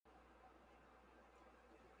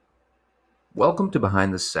Welcome to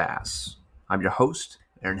Behind the SaaS. I'm your host,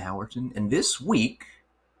 Aaron Howerton, and this week,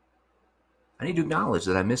 I need to acknowledge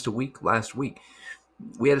that I missed a week last week.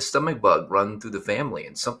 We had a stomach bug run through the family,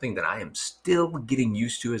 and something that I am still getting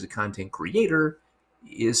used to as a content creator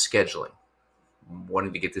is scheduling. I'm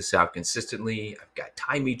wanting to get this out consistently. I've got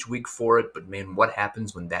time each week for it, but man, what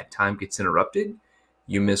happens when that time gets interrupted?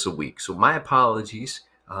 You miss a week. So my apologies.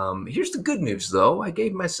 Here's the good news, though. I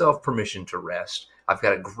gave myself permission to rest. I've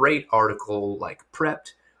got a great article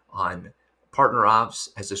prepped on partner ops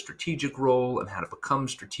as a strategic role and how to become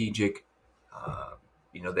strategic. Uh,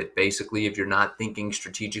 that basically if you're not thinking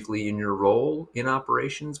strategically in your role in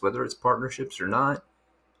operations, whether it's partnerships or not,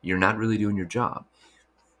 you're not really doing your job.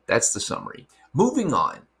 That's the summary. Moving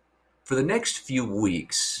on. For the next few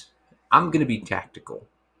weeks, I'm going to be tactical.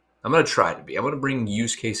 I'm going to try to be. I'm going to bring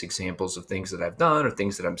use case examples of things that I've done or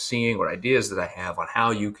things that I'm seeing or ideas that I have on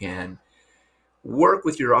how you can work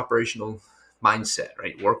with your operational mindset,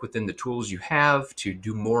 right? Work within the tools you have to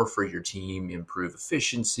do more for your team, improve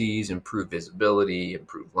efficiencies, improve visibility,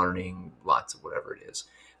 improve learning, lots of whatever it is.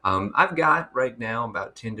 I've got right now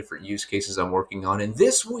about 10 different use cases I'm working on. And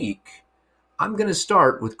this week, I'm going to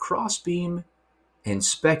start with Crossbeam and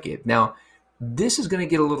Spekit. Now, this is going to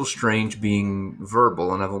get a little strange being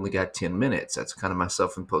verbal, and I've only got 10 minutes. That's kind of my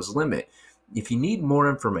self-imposed limit. If you need more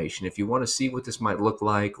information, if you want to see what this might look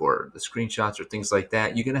like or the screenshots or things like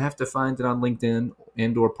that, you're going to have to find it on LinkedIn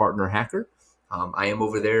and or Partner Hacker. I am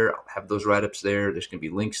over there. I'll have those write-ups there. There's going to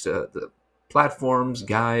be links to the platforms,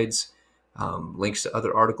 guides, links to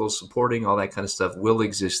other articles supporting, all that kind of stuff will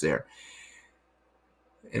exist there.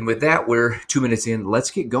 And with that, we're 2 minutes in.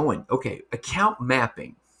 Let's get going. Okay, account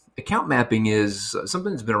mapping. Account mapping is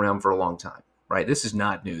something that's been around for a long time, right? This is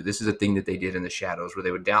not new. This is a thing that they did in the shadows where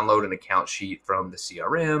they would download an account sheet from the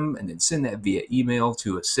CRM and then send that via email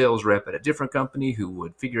to a sales rep at a different company who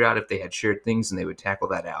would figure out if they had shared things and they would tackle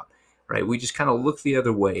that out, right? We just kind of looked the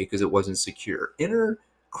other way because it wasn't secure. Enter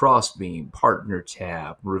Crossbeam, Partner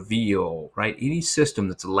Tab, Reveal, right? Any system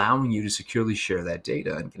that's allowing you to securely share that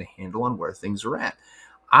data and get a handle on where things are at.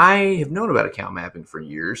 I have known about account mapping for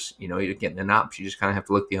years. You're getting an ops, you just kind of have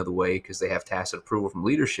to look the other way because they have tacit approval from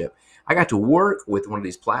leadership. I got to work with one of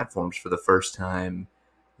these platforms for the first time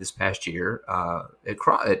this past year.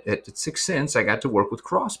 At 6 Sense, I got to work with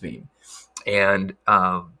Crossbeam. And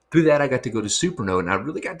through that, I got to go to Supernode, and I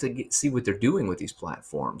really got to see what they're doing with these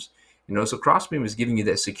platforms. So Crossbeam is giving you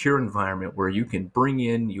that secure environment where you can bring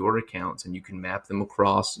in your accounts and you can map them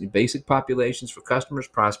across basic populations for customers,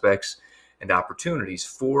 prospects, and opportunities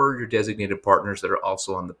for your designated partners that are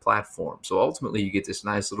also on the platform. So ultimately, you get this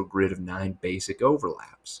nice little grid of 9 basic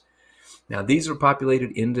overlaps. Now, these are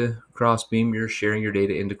populated into Crossbeam. You're sharing your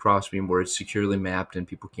data into Crossbeam where it's securely mapped and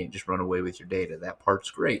people can't just run away with your data. That part's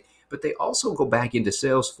great. But they also go back into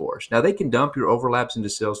Salesforce. Now, they can dump your overlaps into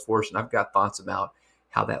Salesforce, and I've got thoughts about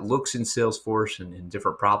how that looks in Salesforce and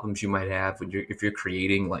different problems you might have if you're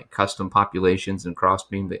creating like custom populations in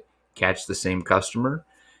Crossbeam that catch the same customer.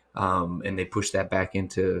 And they push that back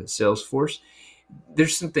into Salesforce.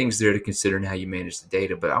 There's some things there to consider in how you manage the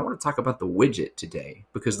data, but I want to talk about the widget today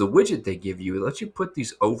because the widget they give you, it lets you put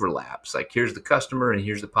these overlaps. Like here's the customer and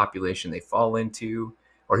here's the population they fall into,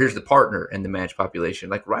 or here's the partner and the match population,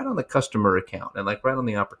 like right on the customer account and like right on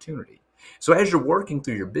the opportunity. So as you're working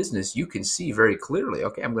through your business, you can see very clearly,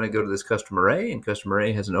 okay, I'm going to go to this customer A, and customer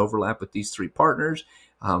A has an overlap with these 3 partners.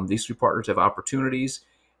 These 3 partners have opportunities.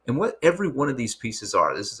 And what every one of these pieces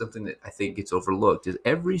are, this is something that I think gets overlooked, is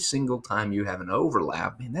every single time you have an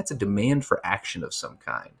overlap, man, that's a demand for action of some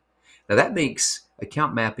kind. Now that makes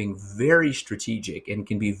account mapping very strategic and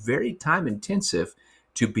can be very time intensive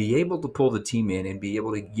to be able to pull the team in and be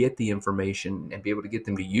able to get the information and be able to get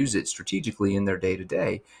them to use it strategically in their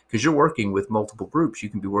day-to-day. Because you're working with multiple groups. You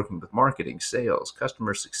can be working with marketing, sales,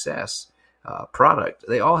 customer success, product.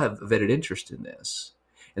 They all have vetted interest in this.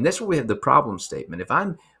 And that's where we have the problem statement. If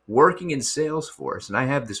I'm working in Salesforce and I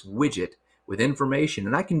have this widget with information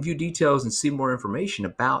and I can view details and see more information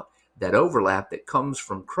about that overlap that comes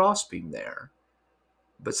from Crossbeam there,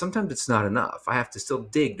 but sometimes it's not enough. I have to still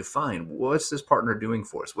dig to find what's this partner doing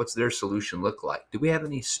for us? What's their solution look like? Do we have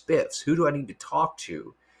any spiffs? Who do I need to talk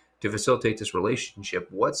to facilitate this relationship?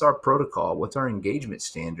 What's our protocol? What's our engagement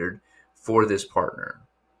standard for this partner?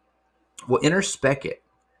 Well, enter Spekit.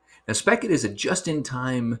 Now, Spekit is a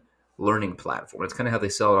just-in-time learning platform. That's kind of how they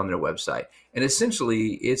sell it on their website. And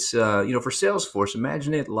essentially, it's, for Salesforce,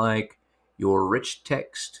 imagine it like your rich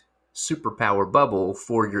text superpower bubble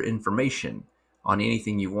for your information on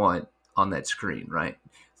anything you want on that screen, right?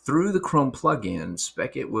 Through the Chrome plugin,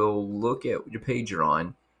 Spekit will look at your page you're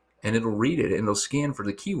on and it'll read it and it'll scan for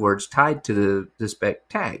the keywords tied to the spec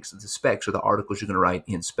tags, the specs or the articles you're going to write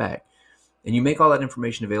in spec. And you make all that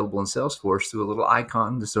information available in Salesforce through a little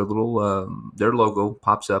icon. This their little their logo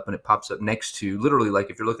pops up, and it pops up next to, literally, like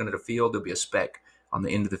if you're looking at a field, there'll be a spec on the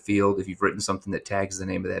end of the field. If you've written something that tags the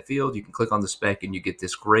name of that field, you can click on the spec and you get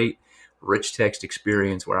this great rich text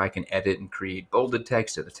experience where I can edit and create bolded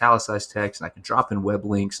text and italicized text, and I can drop in web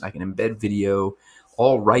links, and I can embed video,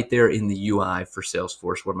 all right there in the UI for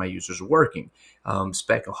Salesforce where my users are working.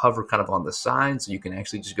 Spec will hover kind of on the side, so you can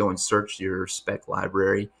actually just go and search your spec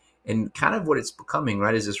library. And kind of what it's becoming,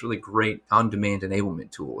 right, is this really great on-demand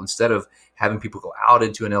enablement tool. Instead of having people go out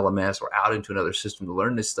into an LMS or out into another system to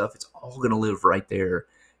learn this stuff, it's all going to live right there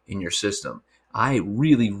in your system. I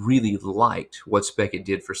really, really liked what Spekit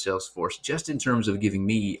did for Salesforce, just in terms of giving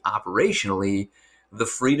me operationally the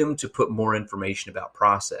freedom to put more information about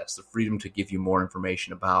process, the freedom to give you more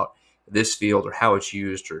information about this field or how it's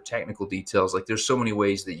used or technical details. Like, there's so many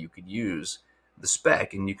ways that you could use the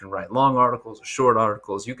spec, and you can write long articles or short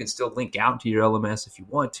articles. You can still link out to your LMS if you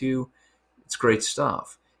want to. It's great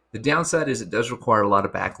stuff. The downside is it does require a lot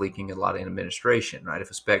of backlinking and a lot of administration, right? If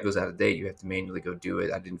a spec goes out of date, you have to manually go do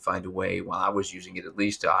it. I didn't find a way while I was using it, at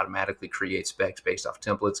least, to automatically create specs based off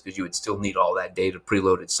templates, because you would still need all that data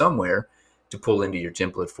preloaded somewhere to pull into your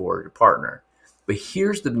template for your partner. But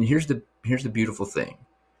here's the beautiful thing.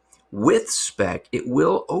 With spec, it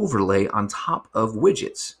will overlay on top of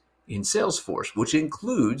widgets in Salesforce, which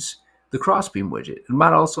includes the Crossbeam widget. It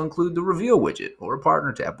might also include the Reveal widget or a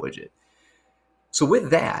Partner tab widget. So with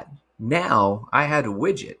that, now I had a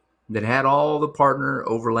widget that had all the partner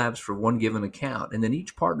overlaps for one given account. And then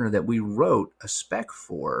each partner that we wrote a spec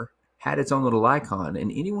for had its own little icon.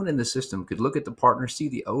 And anyone in the system could look at the partner, see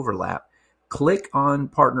the overlap, click on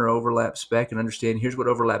partner overlap spec and understand here's what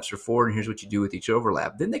overlaps are for and here's what you do with each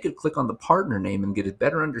overlap. Then they could click on the partner name and get a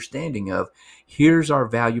better understanding of, here's our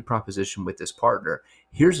value proposition with this partner.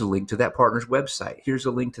 Here's a link to that partner's website. Here's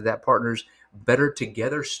a link to that partner's Better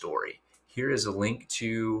Together story. Here is a link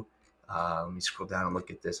to, let me scroll down and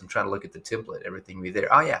look at this. I'm trying to look at the template, everything will be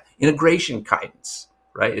there. Oh yeah, integration guidance.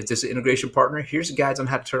 Right? Is this an integration partner? Here's the guides on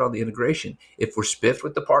how to turn on the integration. If we're spiffed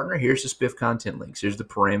with the partner, here's the spiff content links. Here's the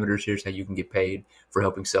parameters. Here's how you can get paid for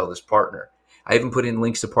helping sell this partner. I even put in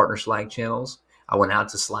links to partner Slack channels. I went out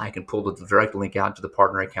to Slack and pulled a direct link out to the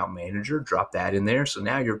partner account manager, dropped that in there. So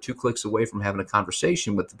now you're 2 clicks away from having a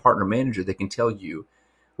conversation with the partner manager that can tell you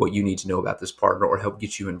what you need to know about this partner or help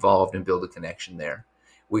get you involved and build a connection there.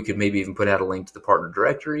 We could maybe even put out a link to the partner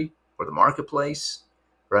directory or the marketplace.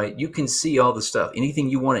 Right? You can see all the stuff, anything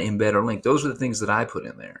you want to embed or link. Those are the things that I put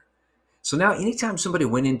in there. So now anytime somebody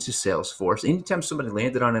went into Salesforce, anytime somebody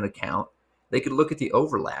landed on an account, they could look at the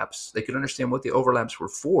overlaps. They could understand what the overlaps were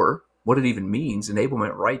for, what it even means,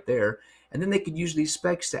 enablement right there. And then they could use these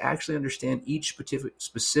specs to actually understand each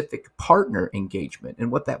specific partner engagement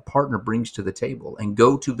and what that partner brings to the table and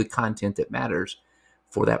go to the content that matters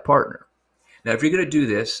for that partner. Now, if you're going to do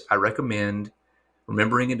this, I recommend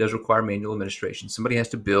remembering it does require manual administration. Somebody has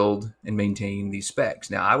to build and maintain these specs.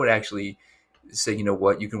 Now, I would actually say, you know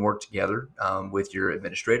what, you can work together with your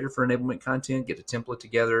administrator for enablement content, get a template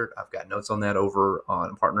together. I've got notes on that over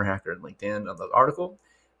on Partner Hacker and LinkedIn on the article.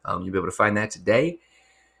 You'll be able to find that today.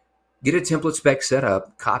 Get a template spec set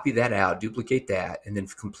up, copy that out, duplicate that, and then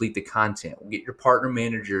complete the content. We'll get your partner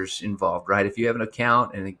managers involved, right? If you have an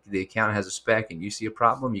account and the account has a spec and you see a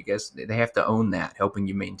problem, you guys, they have to own that, helping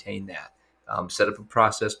you maintain that. Set up a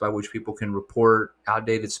process by which people can report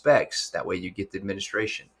outdated specs. That way you get the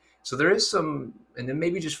administration. So there is some, and then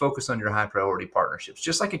maybe just focus on your high priority partnerships,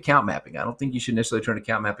 just like account mapping. I don't think you should necessarily turn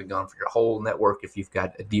account mapping on for your whole network if you've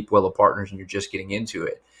got a deep well of partners and you're just getting into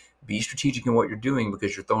it. Be strategic in what you're doing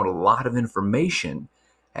because you're throwing a lot of information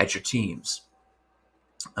at your teams.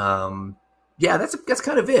 Yeah, that's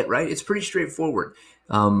kind of it, right? It's pretty straightforward.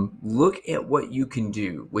 Look at what you can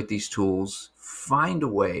do with these tools. Find a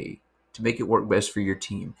way to make it work best for your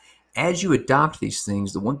team. As you adopt these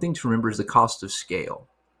things, the one thing to remember is the cost of scale.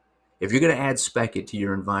 If you're going to add Spekit to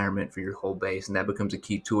your environment for your whole base and that becomes a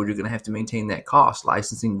key tool, you're going to have to maintain that cost.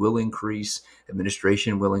 Licensing will increase,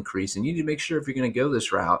 administration will increase, and you need to make sure if you're going to go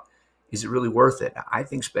this route, is it really worth it? I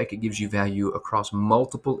think Spekit gives you value across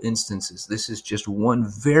multiple instances. This is just one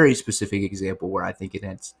very specific example where I think it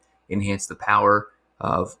has enhanced the power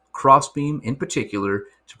of Crossbeam in particular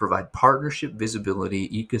to provide partnership visibility,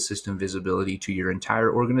 ecosystem visibility to your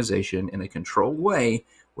entire organization in a controlled way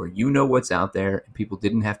where you know what's out there and people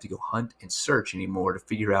didn't have to go hunt and search anymore to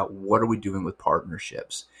figure out what are we doing with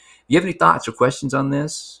partnerships. If you have any thoughts or questions on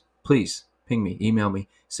this, please ping me, email me,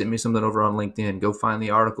 send me something over on LinkedIn, go find the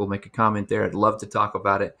article, make a comment there. I'd love to talk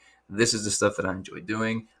about it. This is the stuff that I enjoy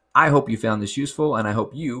doing. I hope you found this useful, and I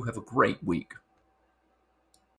hope you have a great week.